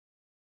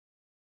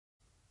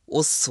オ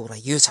ッソラ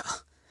勇者。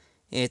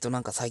な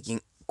んか最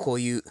近、こ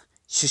ういう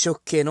主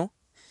食系の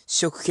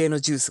ジ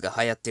ュースが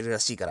流行ってるら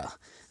しいから、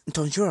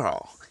トンジュ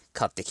ー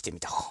買ってきて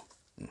みた。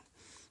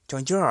ト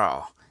ンジュ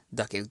ー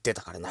だけ売って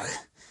たからな。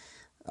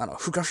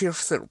フカフィラ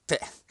スープ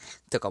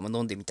とかも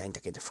飲んでみたいんだ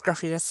けど、フカ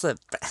フィラスー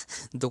プ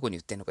どこに売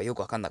ってんのかよ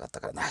くわかんなかっ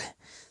たからな。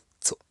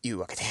そういう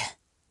わけで、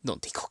飲ん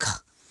でいこう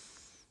か。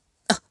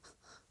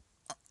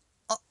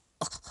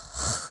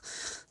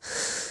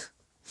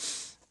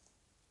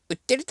売っ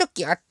てると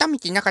き温め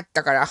てなかっ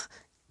たから、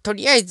と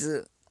りあえ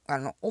ず、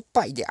おっ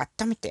ぱいで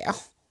温めたよ。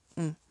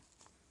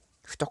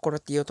懐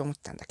って言おうと思っ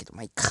たんだけど、ま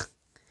あいいか。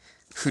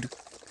ふり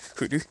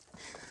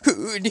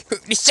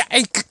シェ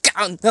イク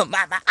ガウンの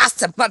まま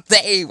朝ま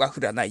では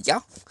振らない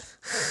よ。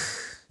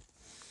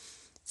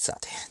さ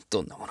て、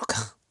どんなもの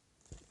か。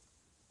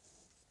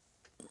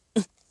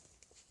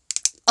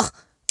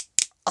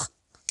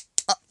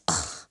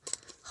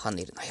跳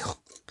ねるなよ。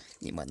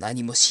今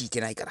何も敷い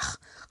てないから、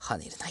跳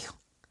ねるなよ。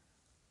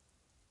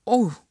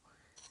おう。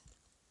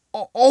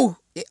おう。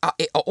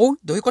おう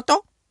どういうこ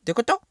と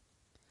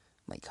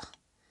まあいいか。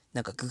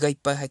なんか具がいっ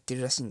ぱい入って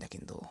るらしいんだけ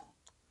ど。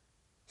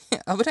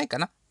危ないか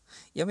な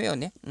やめよう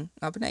ね。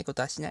危ないこ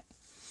とはしない。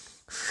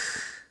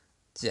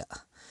じゃ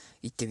あ、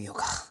行ってみよう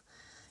か。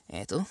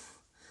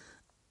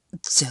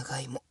じゃが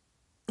いも、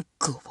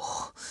ごぼう、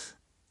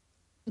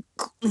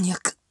こんにゃ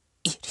く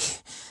入り、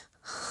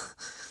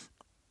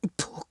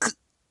ポーク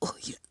オ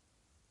イル、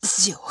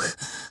塩、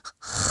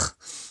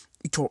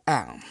と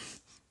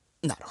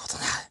なるほど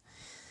な。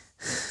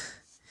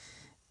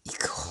行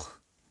こ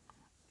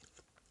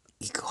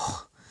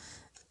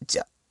う。じ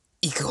ゃあ、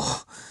行こう。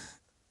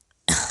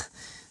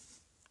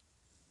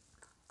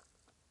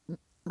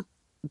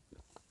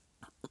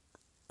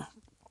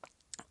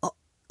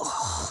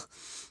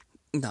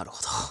なる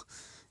ほど。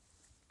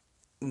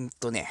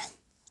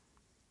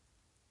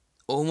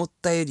思っ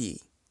たより、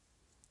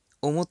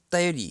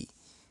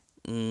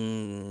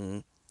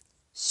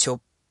しょ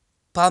っ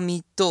ぱ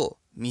みと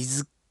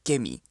水気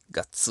味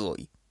が強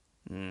い。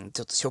ちょっ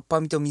としょっぱ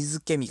みと水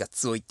気味が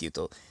強いっていう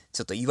と、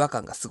ちょっと違和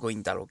感がすごい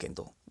んだろうけ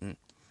ど、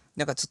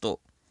なんかちょっ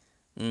と、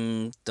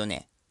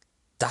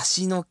だ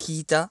しの効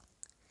いた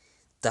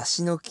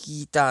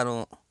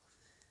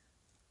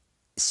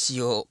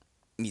塩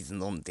水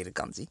飲んでる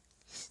感じ。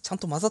ちゃん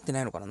と混ざってな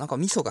いのかな。なんか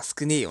味噌が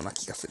少ねえような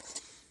気がする。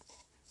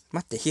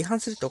待って、批判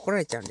すると怒ら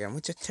れちゃうんだよ。も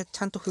うち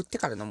ゃんと振って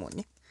から飲もう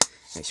ね。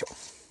よいしょ。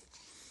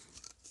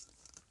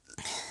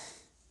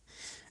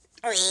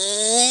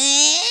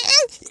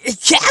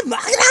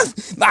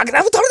マグ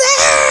ナムトル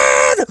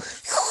ネード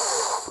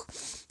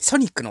ソ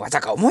ニックの技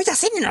が思い出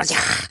せねえのじゃ。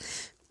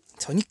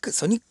ソニッ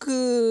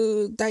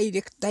クダイ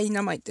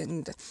ナマイト。サ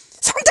ンダー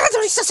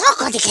ドリスト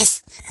走行で消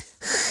す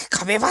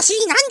壁走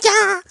りなんじゃ。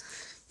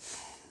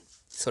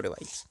それは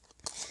い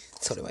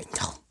いん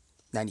だ。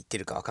何言って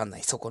るかわかんな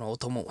いそこのお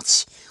供持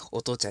ち。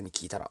お父ちゃんに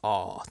聞いたら、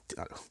あーって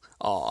なる。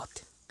あーっ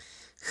て。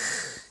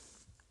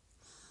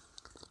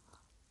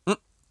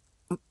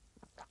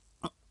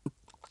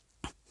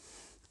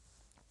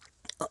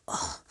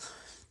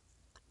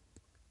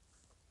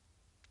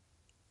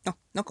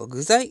なんか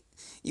具材、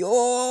よ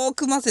ー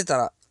く混ぜた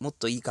らもっ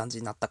といい感じ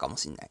になったかも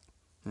しんない。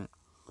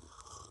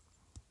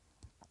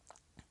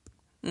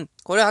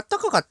これあった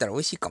かかったら美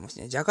味しいかもし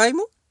れない。じゃがい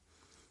も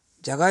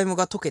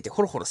が溶けて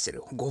ホロホロして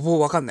る。ごぼう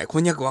わかんない。こ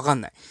んにゃくわか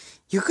んない。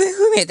行方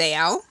不明だ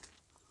よ。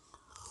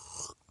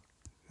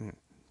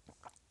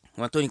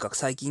まあとにかく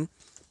最近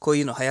こう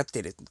いうの流行っ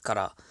てるか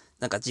ら、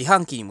なんか自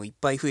販機にもいっ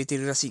ぱい増えて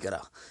るらしいか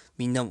ら、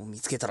みんなも見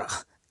つけたら、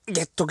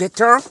ゲット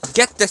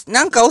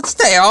なんか落ち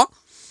たよ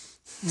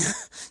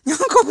なん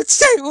か落ち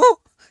た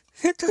よ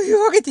とい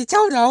うわけでち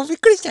ゃうな。びっ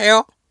くりした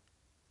よ。